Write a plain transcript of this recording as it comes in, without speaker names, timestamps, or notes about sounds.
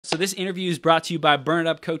So this interview is brought to you by Burn It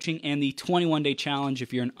Up Coaching and the 21-Day Challenge.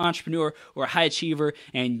 If you're an entrepreneur or a high achiever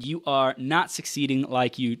and you are not succeeding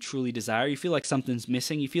like you truly desire, you feel like something's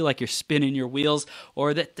missing, you feel like you're spinning your wheels,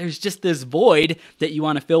 or that there's just this void that you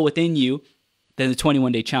want to fill within you, then the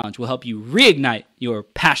 21-Day Challenge will help you reignite your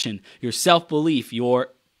passion, your self-belief, your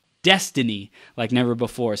destiny like never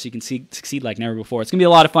before, so you can succeed like never before. It's going to be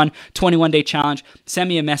a lot of fun. 21-Day Challenge. Send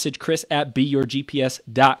me a message,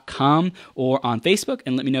 chris@beyourgps.com, or on Facebook,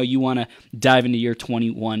 and let me know you want to dive into your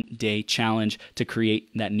 21-Day Challenge to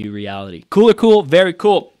create that new reality. Cool, very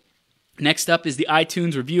cool. Next up is the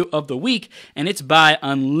iTunes review of the week, and it's by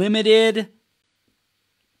Unlimited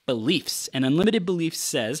Beliefs. And Unlimited Beliefs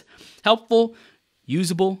says, helpful,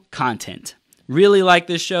 usable content. Really like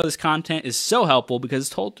this show. This content is so helpful because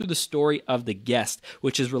it's told through the story of the guest,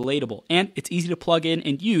 which is relatable, and it's easy to plug in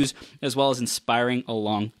and use, as well as inspiring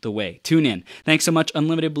along the way. Tune in. Thanks so much,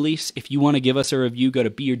 Unlimited Beliefs. If you want to give us a review, go to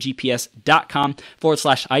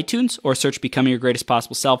beyourgps.com/iTunes or search Becoming Your Greatest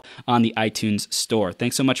Possible Self on the iTunes store.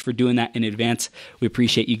 Thanks so much for doing that in advance. We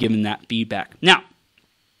appreciate you giving that feedback. Now,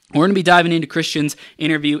 we're going to be diving into Kristian's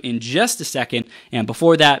interview in just a second, and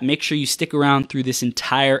before that, make sure you stick around through this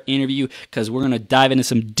entire interview because we're going to dive into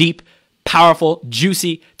some deep, powerful,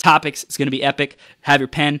 juicy topics. It's going to be epic. Have your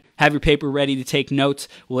pen, have your paper ready to take notes.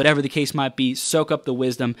 Whatever the case might be, soak up the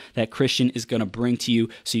wisdom that Kristian is going to bring to you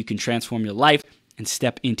so you can transform your life and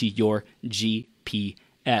step into your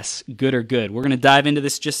GPS. Good or good? We're going to dive into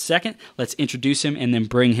this just a second. Let's introduce him and then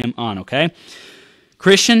bring him on, okay?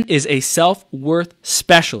 Kristian is a self-worth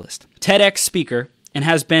specialist, TEDx speaker, and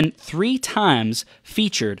has been 3 times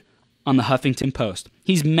featured on the Huffington Post.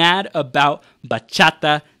 He's mad about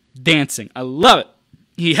bachata dancing. I love it.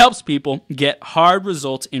 He helps people get hard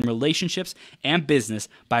results in relationships and business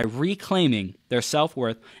by reclaiming their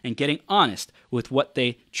self-worth and getting honest with what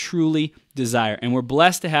they truly desire. And we're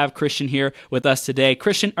blessed to have Kristian here with us today.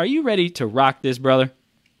 Kristian, are you ready to rock this, brother?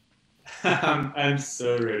 I'm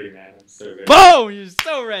so ready, man. I'm so ready. Boom! You're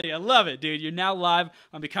so ready. I love it, dude. You're now live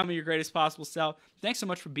on Becoming Your Greatest Possible Self. Thanks so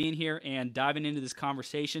much for being here and diving into this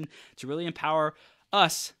conversation to really empower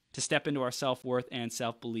us to step into our self-worth and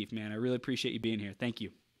self-belief, man. I really appreciate you being here. Thank you.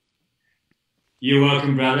 You're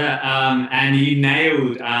welcome, brother. And you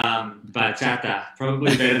nailed bachata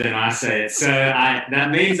probably better than I say it. So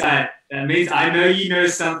that means I know you know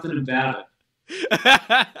something about it.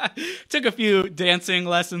 Took a few dancing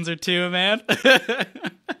lessons or two, man.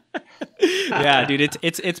 Yeah, dude,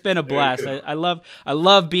 it's been a blast. Cool. I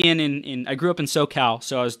love being in. I grew up in SoCal,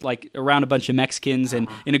 so I was like around a bunch of Mexicans, and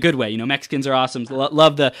in a good way. You know, Mexicans are awesome.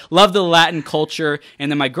 Love the Latin culture. And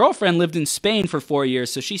then my girlfriend lived in Spain for 4 years,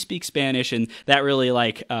 so she speaks Spanish, and that really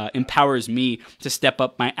empowers me to step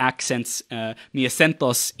up my accents, mi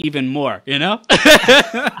acentos, even more. You know.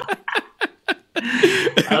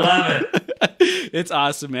 I love it. It's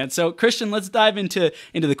awesome, man. So, Kristian, let's dive into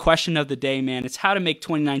the question of the day, man. It's how to make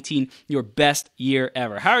 2019 your best year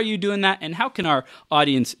ever. How are you doing that, and how can our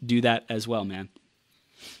audience do that as well, man?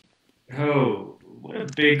 Oh, what a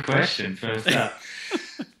big question, first up.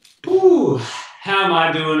 Ooh, how am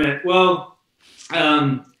I doing it? Well,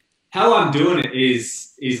 how I'm doing it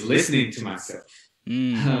is listening to myself.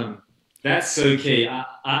 That's so key.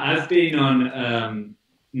 I've been on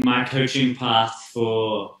my coaching path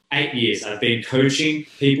for 8 years. I've been coaching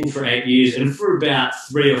people for 8 years, and for about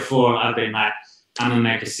 3 or 4, I've been like, I'm gonna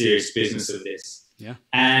make a serious business of this. Yeah.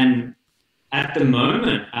 And at the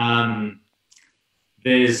moment, I'm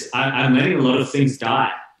letting a lot of things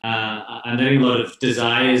die. I'm letting a lot of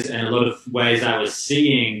desires and a lot of ways I was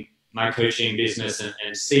seeing my coaching business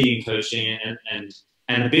and seeing coaching and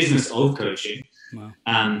the business of coaching, wow.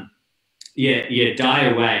 Die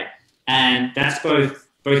away. And that's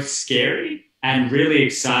both scary and really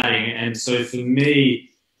exciting. And so for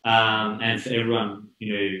me, and for everyone,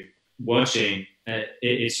 watching,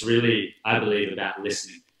 it's really, I believe, about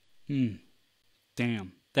listening.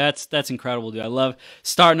 Damn. That's incredible, dude. I love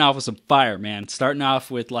starting off with some fire, man. Starting off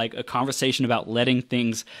with like a conversation about letting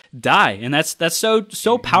things die. And that's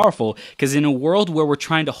so powerful, because in a world where we're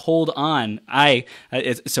trying to hold on,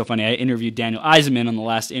 it's so funny. I interviewed Daniel Eisenman on the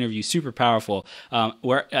last interview, super powerful,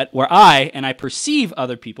 where I perceive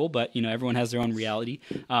other people, but everyone has their own reality,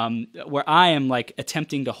 where I am like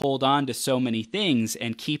attempting to hold on to so many things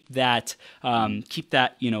and keep that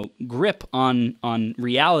grip on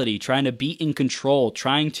reality, trying to be in control,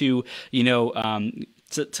 trying to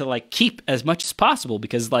like keep as much as possible,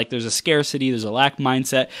 because like there's a scarcity, there's a lack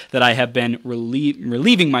mindset that I have been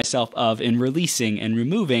relieving myself of and releasing and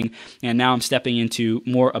removing, and now I'm stepping into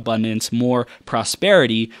more abundance, more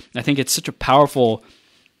prosperity. I think it's such a powerful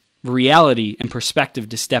reality and perspective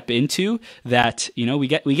to step into, that, you know, we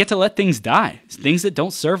get to let things die, things that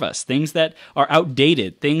don't serve us, things that are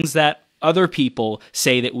outdated, things that other people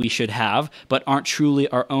say that we should have, but aren't truly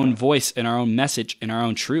our own voice and our own message and our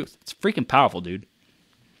own truth. It's freaking powerful, dude.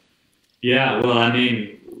 Yeah, well, I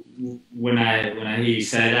mean, when I hear you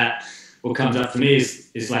say that, what comes up for me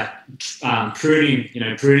is like pruning,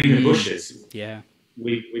 pruning the bushes. Yeah.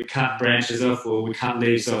 We cut branches off, or we cut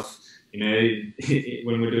leaves off, when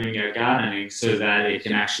we're doing our gardening, so that it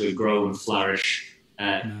can actually grow and flourish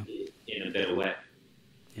in a better way.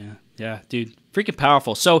 Yeah, dude, freaking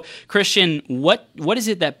powerful. So, Kristian, what is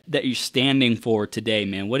it that you're standing for today,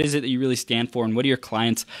 man? What is it that you really stand for, and what do your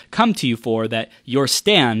clients come to you for that your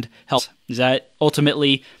stand helps? Is that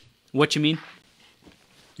ultimately what you mean?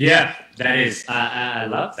 Yeah, that is. I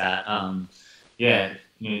love that.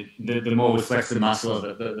 The more we flex the muscle of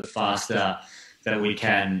it, the faster that we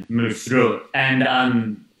can move through it. And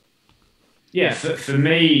for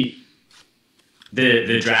me,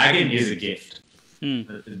 the dragon is a gift.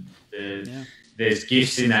 There's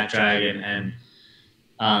gifts in that dragon, and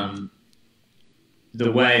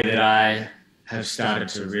the way that I have started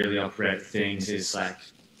to really operate things is like,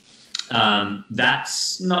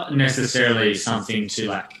 that's not necessarily something to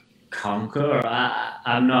like conquer.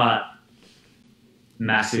 I'm not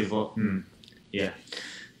massive,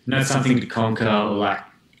 not something to conquer or like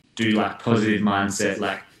do like positive mindset,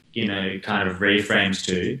 like, kind of reframes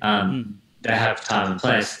to. They have time and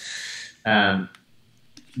place.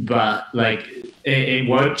 But like it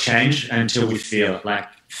won't change until we feel it. Like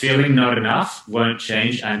feeling not enough won't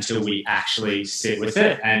change until we actually sit with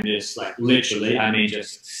it, and just like literally, I mean,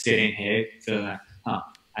 just sitting here feeling like,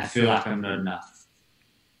 I feel like I'm not enough.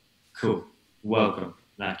 Cool, welcome.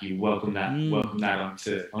 Like you welcome that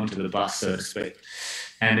onto the bus, so to speak.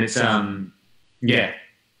 And it's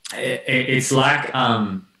it's like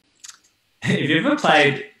if you've ever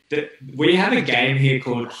played. We have a game here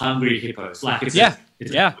called Hungry Hippos. Like it's I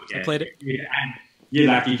played it. And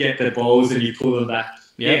you get the balls and you pull them back.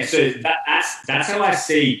 Yeah, so that's how I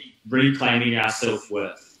see reclaiming our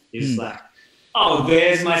self-worth. It's like, oh,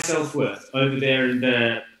 there's my self-worth over there in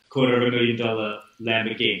the $250,000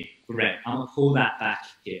 Lamborghini. Great, I'm gonna pull that back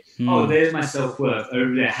here. Oh, there's my self-worth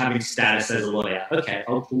over there having status as a lawyer. Okay,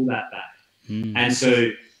 I'll pull that back. And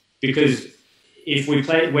so, because if we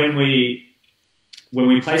play when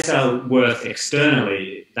we place our worth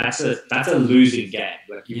externally, that's a losing game.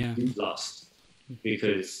 Like you've lost,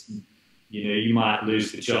 because you might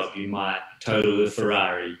lose the job, you might total the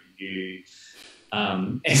Ferrari,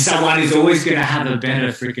 and someone is always going to have a better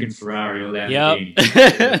freaking Ferrari or Lamborghini.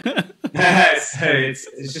 So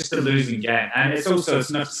it's just a losing game, and it's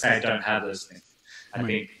not to say I don't have those things. I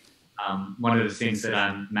think one of the things that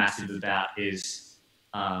I'm massive about is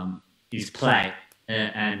play,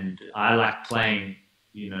 and I like playing.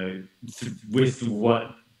 With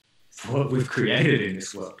what we've created in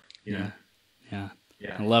this world, Yeah.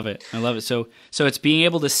 I love it. So it's being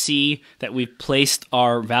able to see that we've placed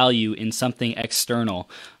our value in something external,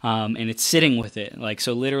 and it's sitting with it. Like,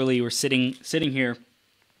 so literally we're sitting here,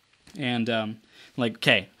 and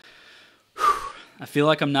okay, I feel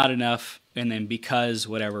like I'm not enough, and then because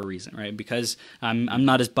whatever reason, right? Because I'm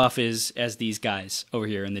not as buff as these guys over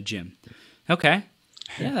here in the gym. Okay.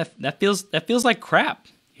 Yeah, that feels like crap,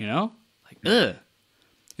 like ugh.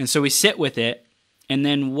 And so we sit with it, and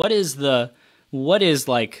then what is like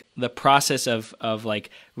the process of like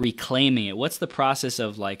reclaiming it? What's the process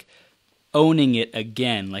of like owning it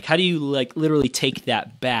again? Like, how do you like literally take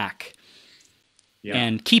that back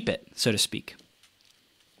and keep it, so to speak?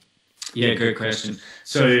 Yeah, good question.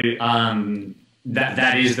 So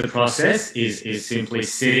that is the process, is simply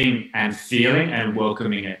sitting and feeling and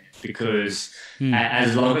welcoming it, because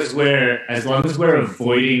as long as we're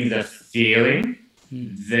avoiding the feeling,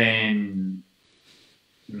 then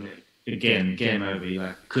again, game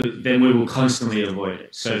over. Then we will constantly avoid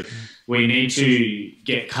it. So we need to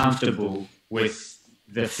get comfortable with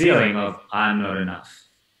the feeling of I'm not enough.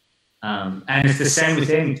 And it's the same with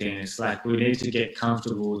anything. It's like we need to get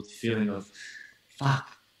comfortable with the feeling of, fuck,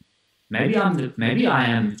 maybe I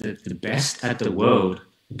am the best at the world,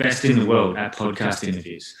 best in the world at podcast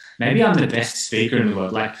interviews. Maybe I'm the best speaker in the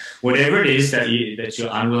world. Like whatever it is that you're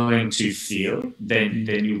unwilling to feel, then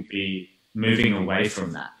you'll be moving away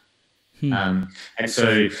from that. And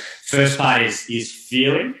so first part is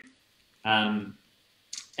feeling, and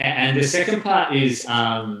the second part is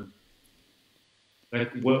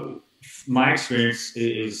like what my experience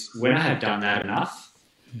is. When I have done that enough,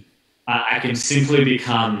 I can simply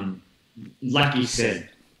become, like you said.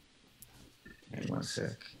 Wait 1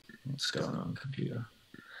 sec. What's going on, computer?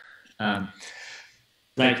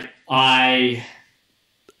 like I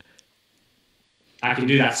can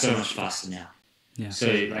do that so much faster now. Yeah. So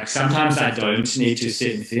like sometimes I don't need to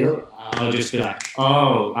sit and feel. I'll just be like,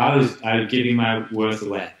 oh, I was giving my worth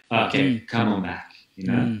away. Okay, come on back. You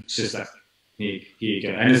know, it's just like here you go.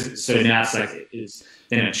 And so now it's like it's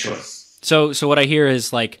then a choice. So what I hear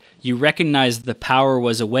is like you recognize the power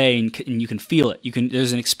was away and you can feel it.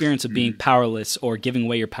 There's an experience of being powerless or giving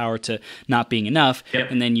away your power to not being enough,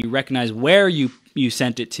 and then you recognize where you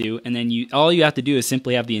sent it to, and then all you have to do is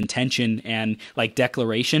simply have the intention and like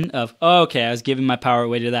declaration of, oh, okay, I was giving my power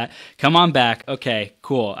away to that. Come on back. Okay,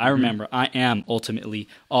 cool. I remember I am ultimately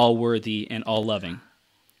all worthy and all loving.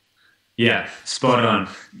 Yeah, spot on.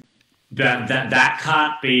 That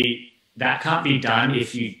can't be done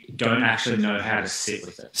if you don't actually know how to sit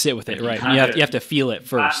with it. Sit with it, right? You have to feel it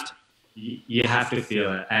first. You have to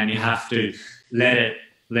feel it, and you have to let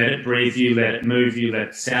it breathe you, let it move you, let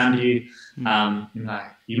it sound you.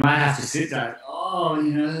 Like you might have to sit there, oh,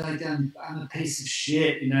 you know, like I'm a piece of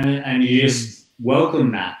shit, you know, and you just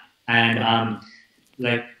welcome that. And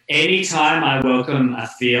like anytime I welcome a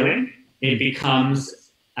feeling, it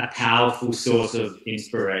becomes a powerful source of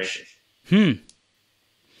inspiration.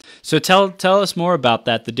 So tell us more about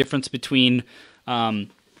that. The difference between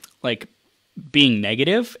like being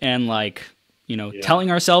negative and like, you know, telling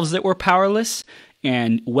ourselves that we're powerless,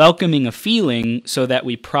 and welcoming a feeling so that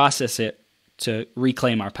we process it to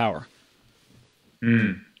reclaim our power.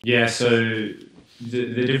 Yeah. So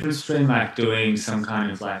the difference between like doing some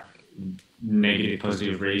kind of like negative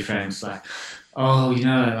positive reframes, like, oh, you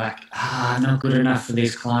know, like, I'm not good enough for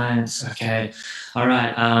these clients. Okay. All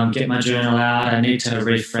right. Get my journal out. I need to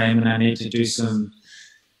reframe, and I need to do some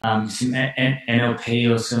NLP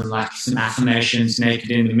or some affirmations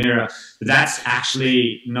naked in the mirror. But that's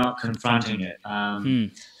actually not confronting it.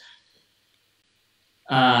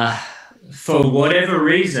 For whatever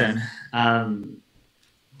reason, time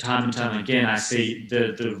and time again, I see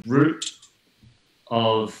the root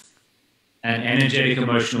of an energetic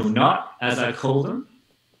emotional knot, as I call them,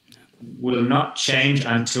 will not change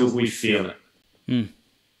until we feel it.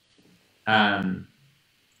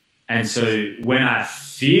 And so when I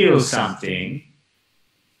feel something,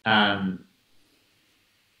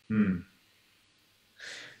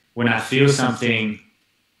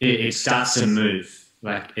 it starts to move.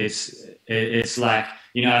 Like it's like,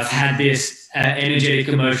 you know, I've had this energetic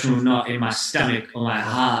emotional knot in my stomach or my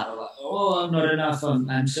heart. Like, oh, I'm not enough.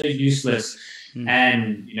 I'm so useless.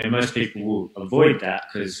 And you know, most people will avoid that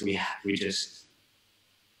because we just,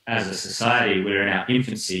 as a society, we're in our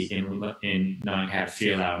infancy in knowing how to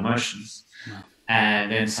feel our emotions.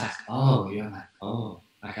 And then it's like, oh, you're like, oh,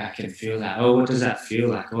 like I can feel that. Oh, what does that feel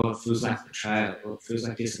like? Oh, it feels like betrayal. Oh, it feels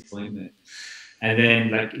like disappointment. And then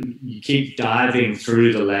like you keep diving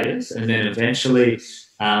through the layers, and then eventually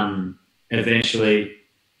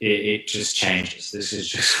it just changes. This is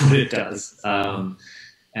just what it does. And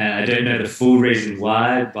I don't know the full reason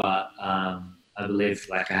why, but I believe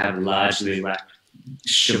like I have largely like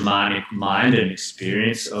shamanic mind and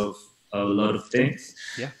experience of a lot of things.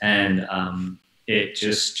 And it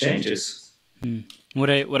just changes. What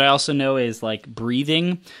I also know is like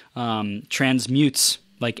breathing transmutes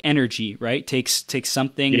like energy, right? Takes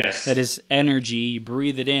something that is energy, you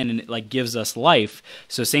breathe it in, and it like gives us life.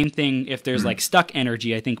 So same thing if there's like stuck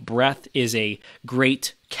energy. I think breath is a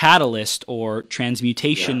great catalyst or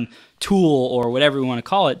transmutation tool, or whatever we want to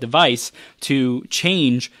call it, device to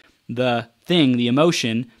change the thing, the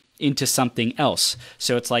emotion, into something else.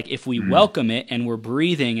 So it's like if we welcome it and we're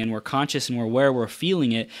breathing and we're conscious and we're aware we're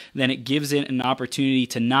feeling it, then it gives it an opportunity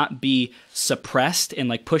to not be suppressed and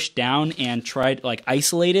like pushed down and tried like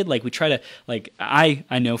isolated. Like we try to like I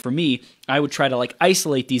know for me, I would try to like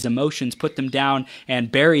isolate these emotions, put them down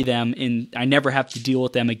and bury them, and I never have to deal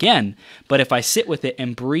with them again. But if I sit with it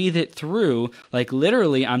and breathe it through, like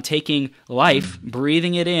literally I'm taking life,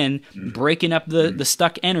 breathing it in, breaking up the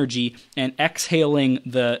stuck energy, and exhaling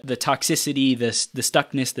the toxicity, the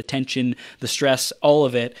stuckness, the tension, the stress, all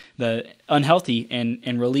of it, the unhealthy,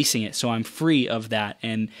 and releasing it. So I'm free of that.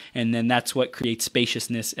 And then that's what creates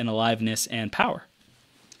spaciousness and aliveness and power.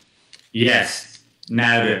 Yes,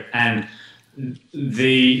 nailed it. And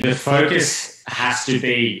the focus has to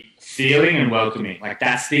be feeling and welcoming. Like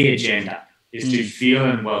that's the agenda, is to feel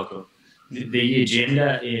and welcome. The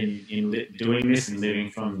agenda in doing this and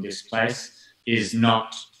living from this place is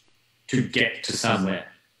not to get to somewhere.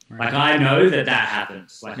 Like I know that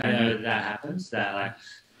happens. Like I know that happens. That like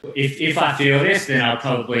if I feel this, then I'll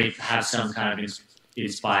probably have some kind of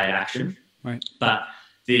inspired action. Right. But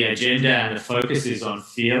the agenda and the focus is on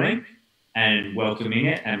feeling and welcoming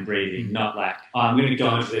it and breathing, not like, oh, I'm going to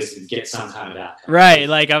go into this and get some kind of outcome. Right.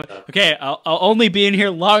 Like, I'll only be in here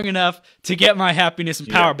long enough to get my happiness and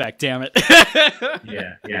power back, damn it.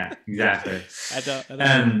 yeah, exactly. I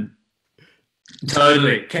don't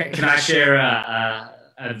Totally. Can I share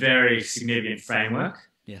a very significant framework?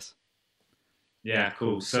 Yes. Yeah,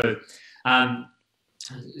 cool. So, the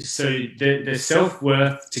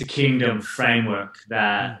self-worth to kingdom framework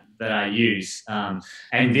that I use, and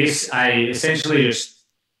this, I essentially just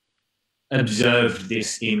observed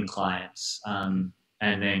this in clients, and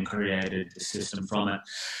then created the system from it.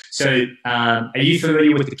 So, are you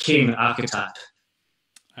familiar with the king archetype?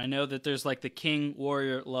 I know that there's like the king,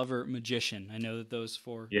 warrior, lover, magician. I know that those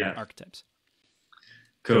four archetypes.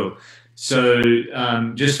 Cool. So,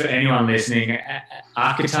 just for anyone listening,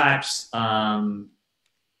 archetypes are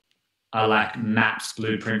like maps,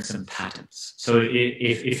 blueprints, and patterns. So,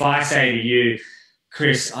 if I say to you,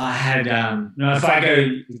 Chris, I had, if I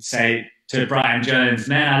go say to Brian Jones,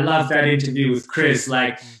 man, I love that interview with Chris.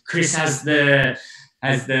 Like, Chris has the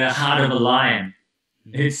heart of a lion.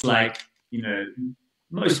 It's like,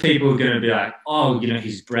 most people are going to be like, oh,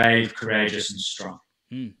 he's brave, courageous, and strong.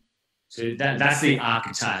 So that's the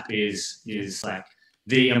archetype, is like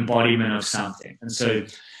the embodiment of something. And so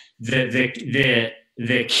the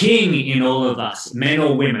king in all of us, men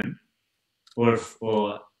or women, or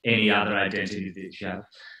any other identity that you have,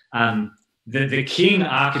 the king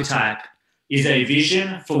archetype is a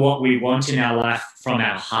vision for what we want in our life from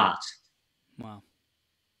our heart. Wow.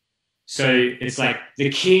 So it's like the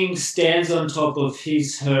king stands on top of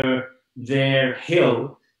their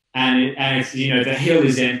hill, and it's, the hill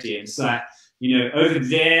is empty. It's like, over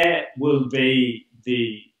there will be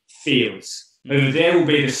the fields. Over there will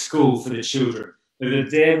be the school for the children. Over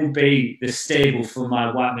there will be the stable for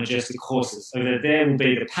my white majestic horses. Over there will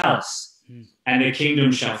be the palace, and the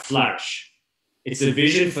kingdom shall flourish. It's a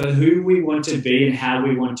vision for who we want to be and how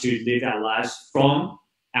we want to live our lives from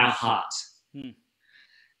our heart.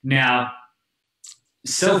 Now,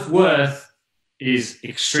 self-worth is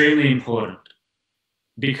extremely important,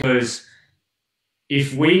 because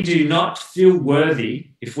if we do not feel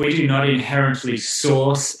worthy, if we do not inherently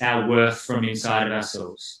source our worth from inside of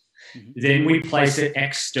ourselves, then we place it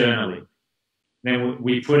externally. Then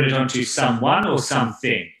we put it onto someone or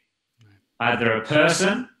something, either a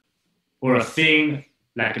person or a thing,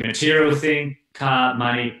 like a material thing, car,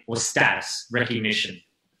 money, or status, recognition.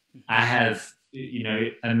 I have,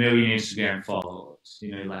 a million Instagram followers,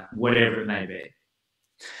 like whatever it may be.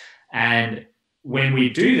 And when we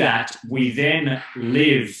do that, we then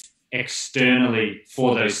live externally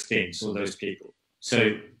for those things or those people.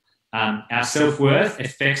 So our self-worth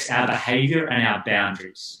affects our behavior and our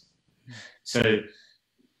boundaries. So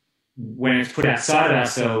when it's put outside of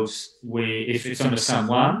ourselves, if it's onto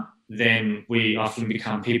someone, then we often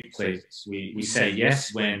become people pleasers. We say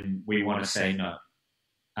yes when we want to say no.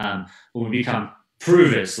 Or we become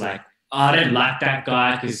provers, like, oh, I don't like that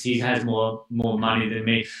guy because he has more money than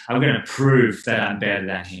me. I'm going to prove that I'm better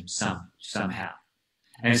than him somehow.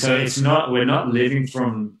 And so we're not living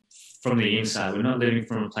from the inside. We're not living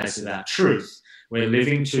from a place of our truth. We're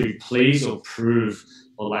living to please or prove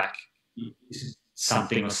or like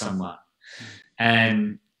something or someone.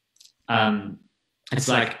 And it's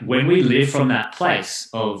like when we live from that place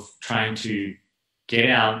of trying to get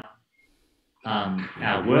our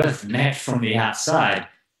worth met from the outside,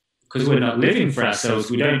 because we're not living for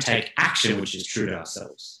ourselves, we don't take action which is true to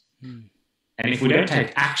ourselves. And if we don't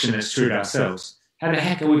take action that's true to ourselves, how the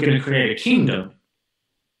heck are we going to create a kingdom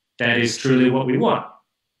that is truly what we want?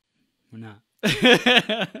 We're not.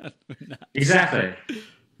 We're not. Exactly.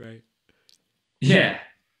 Right. Yeah.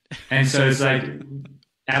 And so it's like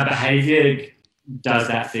our behavior does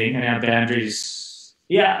that thing, and our boundaries.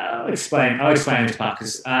 Yeah, I'll explain this part,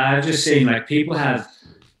 because I've just seen like people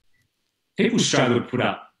struggle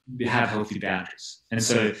to have healthy boundaries. And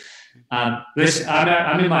so listen,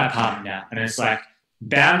 I'm in my apartment now, and it's like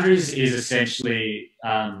boundaries is essentially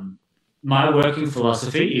my working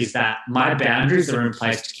philosophy is that my boundaries are in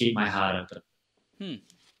place to keep my heart open. I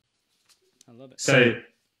love it. So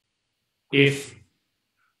if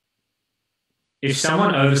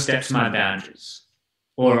someone oversteps my boundaries,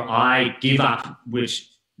 or I give up, which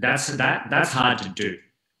that's hard to do.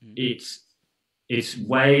 It's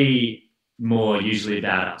way more usually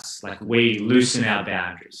about us. Like we loosen our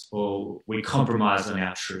boundaries, or we compromise on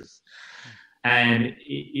our truth. And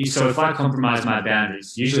so if I compromise my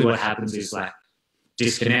boundaries, usually what happens is like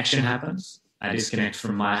disconnection happens. I disconnect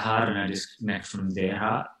from my heart and I disconnect from their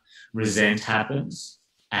heart. Resent happens,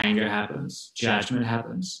 anger happens, judgment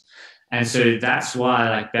happens. And so that's why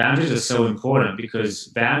like boundaries are so important, because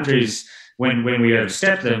boundaries, when we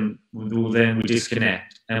overstep them, then we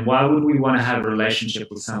disconnect. And why would we want to have a relationship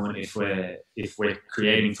with someone if we're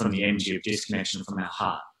creating from the energy of disconnection from our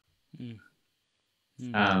heart? Mm.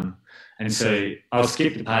 And so I'll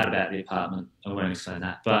skip the part about the apartment. I won't explain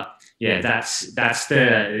that. But yeah, that's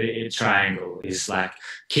the triangle. Is like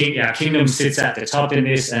our kingdom sits at the top in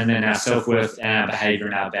this, and then our self-worth and our behavior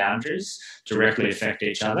and our boundaries directly affect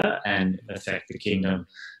each other and affect the kingdom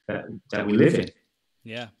that we live in.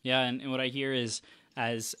 Yeah. And what I hear is,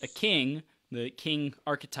 as a king, the king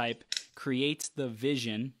archetype creates the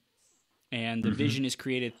vision, and the vision is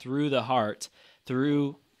created through the heart,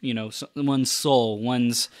 through one's soul,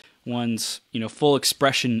 one's full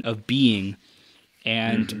expression of being.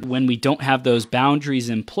 And when we don't have those boundaries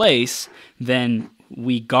in place, then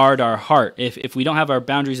we guard our heart. If we don't have our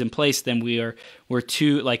boundaries in place, then we're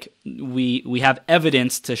too, like, we have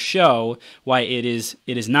evidence to show why it is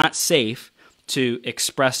not safe to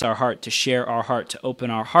express our heart, to share our heart, to open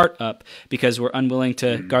our heart up, because we're unwilling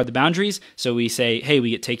to guard the boundaries. So we say, hey,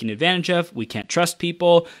 we get taken advantage of, we can't trust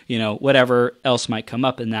people, whatever else might come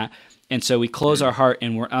up in that. And so we close our heart,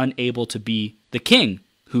 and we're unable to be the king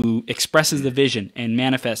who expresses the vision and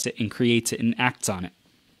manifests it and creates it and acts on it.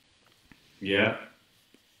 Yeah.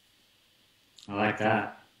 I like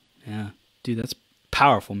that. Yeah. Dude, that's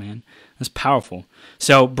powerful, man. That's powerful.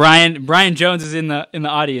 So Brian Jones is in the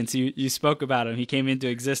audience. You spoke about him. He came into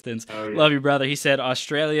existence. Oh, yeah. Love you, brother. He said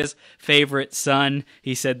Australia's favorite son.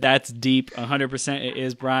 He said that's deep. 100% it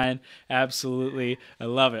is, Brian. Absolutely. I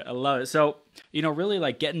love it. So, really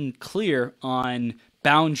like getting clear on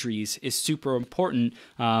boundaries is super important.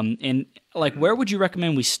 And like, where would you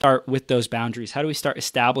recommend we start with those boundaries? How do we start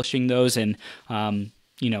establishing those and,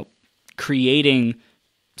 creating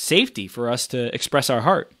safety for us to express our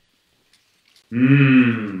heart?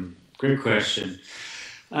 Good question.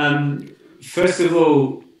 First of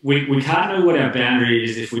all, we can't know what our boundary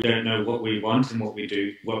is if we don't know what we want and what we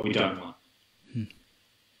don't want.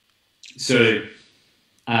 So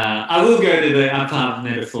I will go to the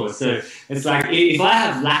apartment metaphor. So it's like, if I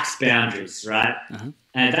have lax boundaries, right?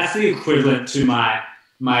 And that's the equivalent to my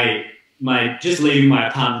just leaving my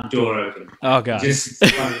apartment door open. Oh God. Just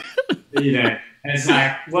like, and it's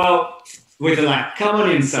like, well, with the like, come on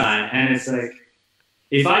inside, and it's like,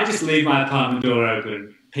 if I just leave my apartment door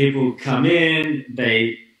open, people come in,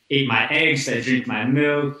 they eat my eggs, they drink my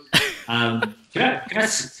milk. Can I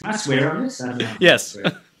swear on this? I don't know. Yes.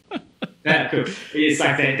 Yeah, cool. It's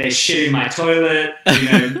like they shit in my toilet,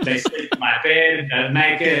 they sleep in my bed and don't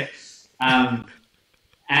make it.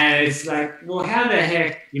 And it's like, well, how the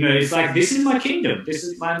heck, it's like, this is my kingdom. This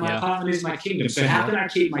is my apartment is my kingdom. So how can I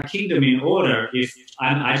keep my kingdom in order if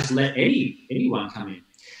I just let anyone come in?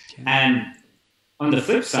 Okay. And on the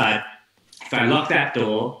flip side, if I lock that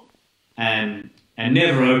door and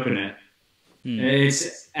never open it,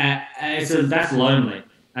 that's lonely.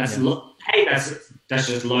 That's that's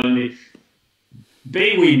just lonely.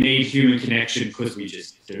 B, we need human connection because we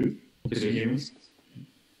just do, because we're humans.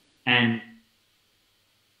 And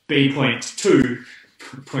point 2B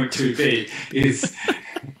is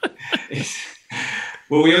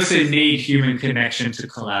well, we also need human connection to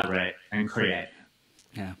collaborate and create.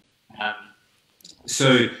 Yeah.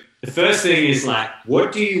 So the first thing is like,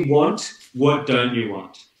 what do you want? What don't you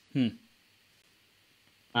want?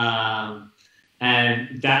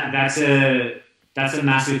 And that's a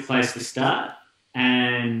massive place to start.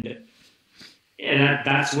 And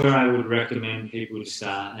that's where I would recommend people to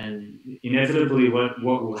start. And inevitably, what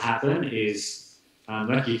will happen is,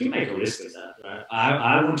 like, you can make a list of that, right?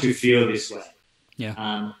 I want to feel this way.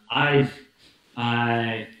 Yeah. I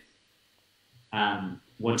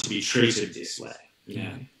want to be treated this way.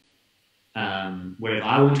 Where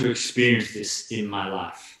I want to experience this in my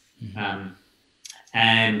life.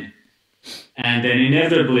 And then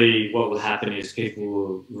inevitably, what will happen is people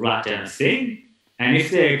will write down a thing. And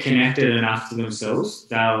if they're connected enough to themselves,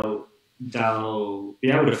 they'll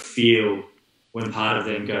be able to feel when part of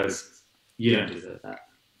them goes, you don't deserve that.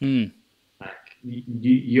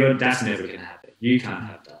 Like, that's never going to happen. You can't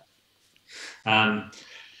have that.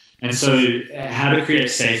 And so how to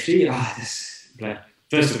create safety?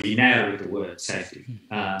 First of all, you nailed it with the word safety.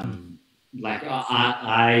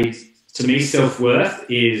 To me, self-worth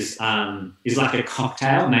is like a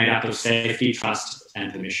cocktail made up of safety, trust,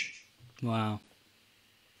 and permission. Wow.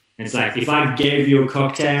 It's like, if I gave you a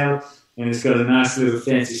cocktail and it's got a nice little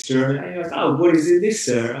fancy straw, and you're like, oh, what is in this,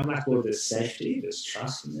 sir? I'm like, well, there's safety, there's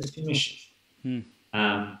trust, and there's permission.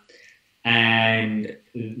 And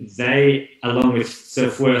they, along with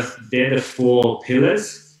self-worth, they're the 4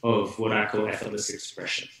 pillars of what I call effortless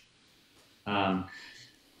expression.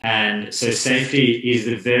 And so safety is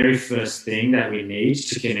the very first thing that we need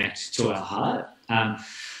to connect to our heart.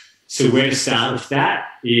 So where to start with that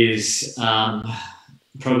is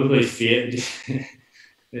probably fear.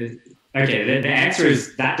 Okay, the answer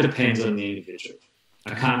is that depends on the individual.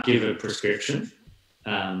 I can't give a prescription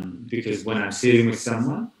because when I'm sitting with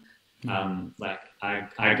someone, like I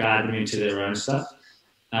guide them into their own stuff.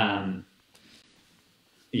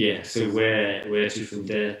 Yeah, so where to from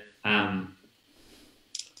there?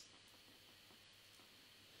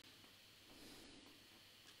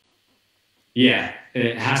 Yeah,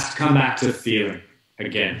 it has to come back to feeling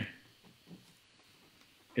again.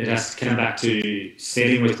 It has to come back to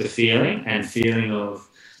sitting with the feeling and feeling of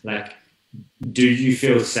like, do you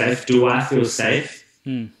feel safe? Do I feel safe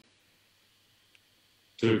to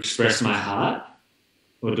express my heart,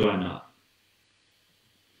 or do I not?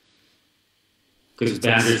 Because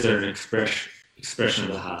boundaries are an expression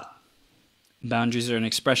of the heart. Boundaries are an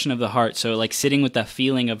expression of the heart. So like sitting with that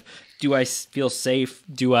feeling of, do I feel safe?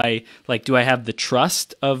 Do I have the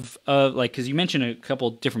trust of like, because you mentioned a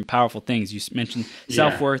couple different powerful things. You mentioned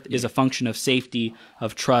self-worth is a function of safety,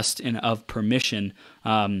 of trust, and of permission.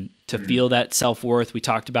 To feel that self-worth. We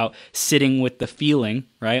talked about sitting with the feeling,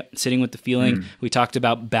 right? Sitting with the feeling. We talked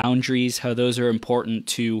about boundaries, how those are important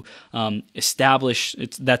to establish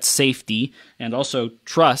that safety, and also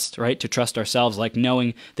trust, right? To trust ourselves, like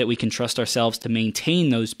knowing that we can trust ourselves to maintain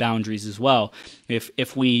those boundaries as well.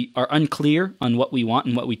 If we are unclear on what we want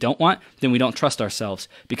and what we don't want, then we don't trust ourselves,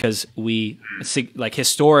 because we like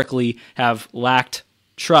historically have lacked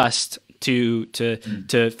trust to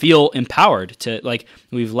feel empowered, to like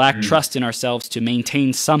we've lacked trust in ourselves to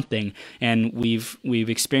maintain something, and we've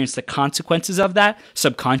experienced the consequences of that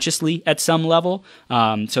subconsciously at some level.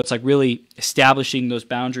 So it's like really establishing those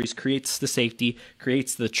boundaries creates the safety,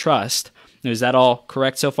 creates the trust. Is that all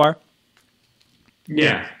correct so far?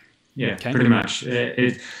 Yeah, okay. Pretty much.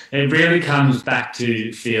 It really comes back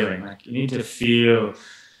to feeling. Like you need to feel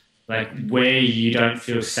like where you don't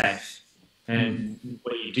feel safe. And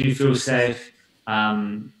where you do feel safe,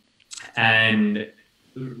 and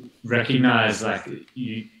recognize like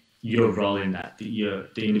your role in that, the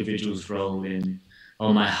individual's role in,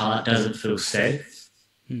 oh, my heart doesn't feel safe,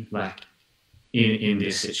 like in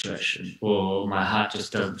this situation, or my heart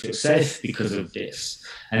just doesn't feel safe because of this.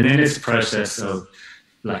 And then it's a process of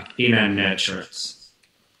like inner nurturance.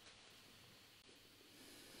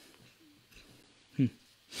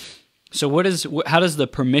 So how does the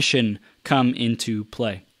permission come into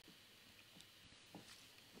play?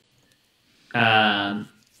 In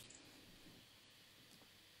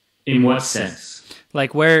what sense?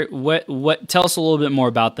 Like what tell us a little bit more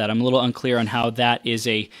about that. I'm a little unclear on how that is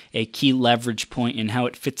a key leverage point and how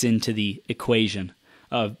it fits into the equation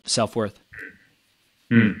of self-worth.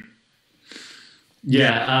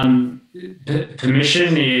 Yeah,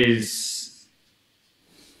 permission is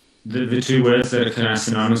the two words that are kind of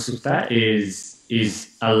synonymous with that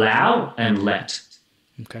is allow and let.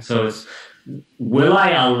 Okay. So it's, will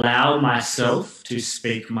I allow myself to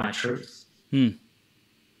speak my truth?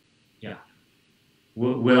 Yeah.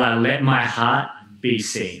 Will I let my heart be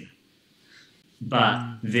seen?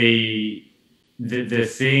 But the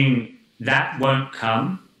thing that won't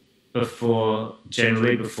come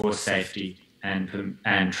generally before safety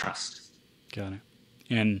and trust. Got it.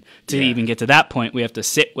 And to even get to that point, we have to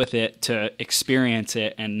sit with it to experience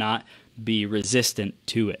it and not be resistant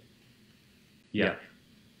to it. Yeah.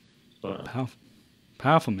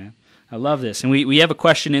 Powerful, man. I love this. And we have a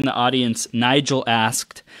question in the audience. Nigel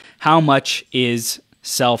asked, how much is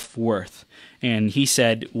self-worth? And he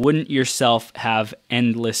said, wouldn't yourself have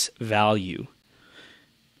endless value?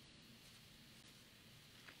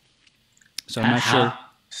 So I'm not sure.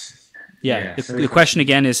 Yeah. The question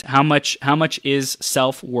again is how much is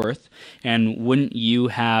self-worth, and wouldn't you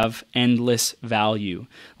have endless value?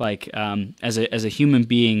 Like as a human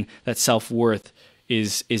being, that self-worth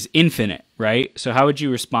is infinite, right? So how would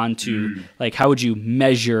you respond to like how would you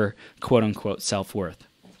measure quote unquote self-worth?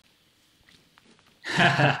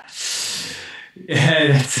 Yeah,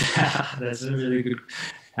 that's a really good.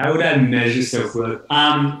 How would I measure self-worth?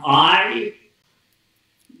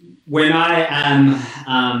 When I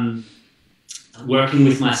am working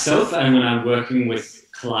with myself and when I'm working with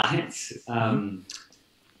clients,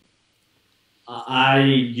 I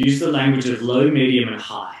use the language of low, medium, and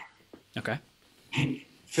high. Okay.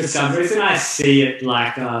 For some reason, I see it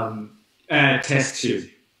like a test tube.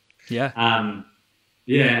 Yeah.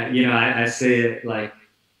 Yeah, you know, I see it like,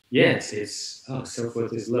 yes, it's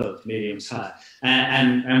self-worth is low, medium's high,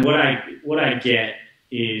 and what I get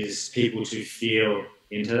is people to feel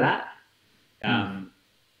into that.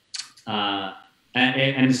 and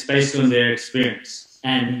it's based on their experience,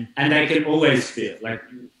 and they can always feel like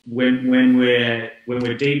when we're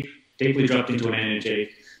deeply dropped into an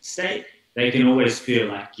energetic state, they can always feel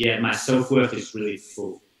like, yeah, my self-worth is really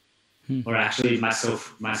full, or actually my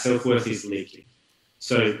self-worth is leaking.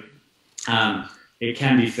 So it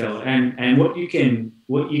can be felt, and what you can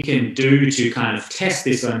do to kind of test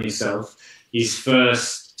this on yourself is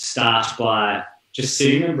first start by just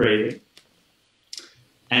sitting and breathing.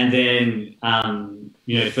 And then,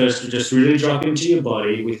 first just really drop into your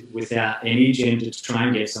body without any agenda to try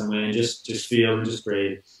and get somewhere, and just feel and just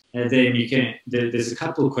breathe. And then there's a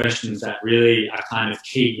couple of questions that really are kind of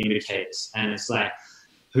key indicators. And it's like,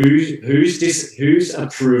 whose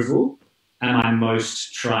approval am I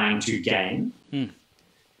most trying to gain?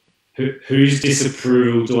 Whose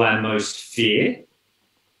disapproval do I most fear?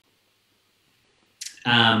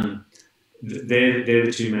 They're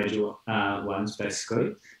the two major ones,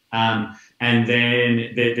 basically. And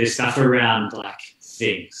then there's stuff around like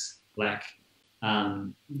things, like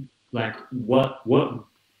what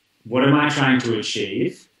am I trying to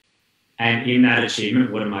achieve, and in that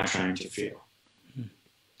achievement, what am I trying to feel?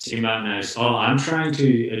 So you might notice, I'm trying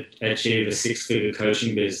to achieve a 6-figure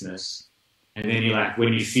coaching business, and then you're like,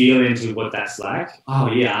 when you feel into what that's like,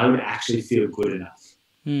 oh yeah, I would actually feel good enough.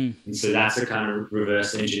 And so that's a kind of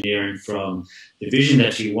reverse engineering from the vision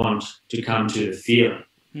that you want to come to the feeling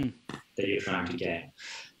that you're trying to gain.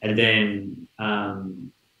 And then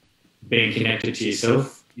being connected to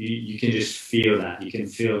yourself, you can just feel that. You can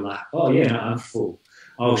feel like, oh yeah, no, I'm full.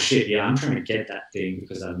 Oh shit, yeah, I'm trying to get that thing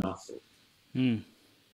because I'm not full.